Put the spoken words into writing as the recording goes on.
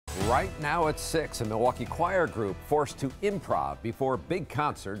Right now at 6, a Milwaukee choir group forced to improv before big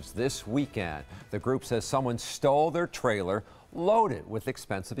concerts this weekend. The group says someone stole their trailer loaded with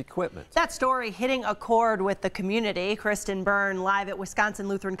expensive equipment. That story hitting a chord with the community. Kristen Byrne live at Wisconsin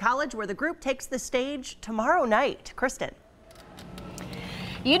Lutheran College, where the group takes the stage tomorrow night. Kristen.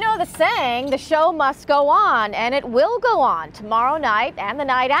 You know the saying, the show must go on, and it will go on tomorrow night and the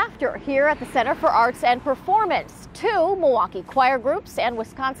night after here at the Center for Arts and Performance. 2 Milwaukee choir groups and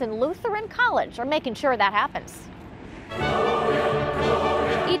Wisconsin Lutheran College are making sure that happens.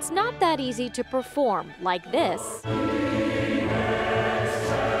 It's not that easy to perform like this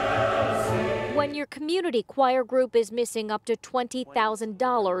when your community choir group is missing up to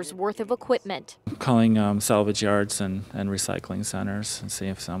 $20,000 worth of equipment. Calling salvage yards and recycling centers and see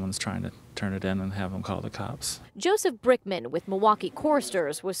if someone's trying to turn it in and have them call the cops. Joseph Brickman with Milwaukee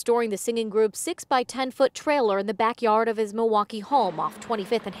Choristers was storing the singing group's 6 by 10-foot trailer in the backyard of his Milwaukee home off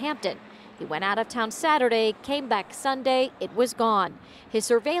 25th and Hampton. He went out of town Saturday, came back Sunday, it was gone. His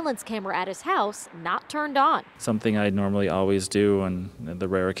surveillance camera at his house not turned on. Something I normally always do, and the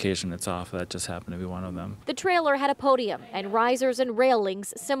rare occasion it's off, that just happened to be one of them. The trailer had a podium and risers and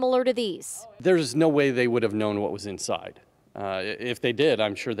railings similar to these. There's no way they would have known what was inside. If they did,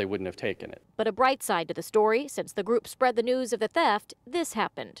 I'm sure they wouldn't have taken it. But a bright side to the story, since the group spread the news of the theft, this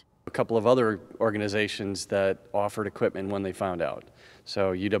happened. A couple of other organizations that offered equipment when they found out.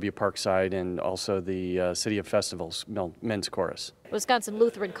 So UW Parkside and also the City of Festivals Men's Chorus. Wisconsin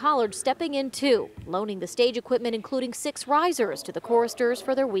Lutheran College stepping in too, loaning the stage equipment including 6 risers to the choristers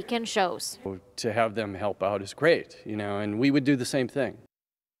for their weekend shows. To have them help out is great, you know, and we would do the same thing.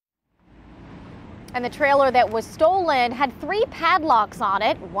 And the trailer that was stolen had 3 padlocks on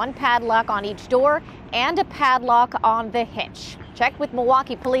it, 1 padlock on each door and a padlock on the hitch. Checked with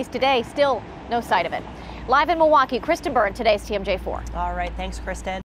Milwaukee police today, still no sight of it. Live in Milwaukee, Kristen Byrne, today's TMJ4. All right, thanks, Kristen.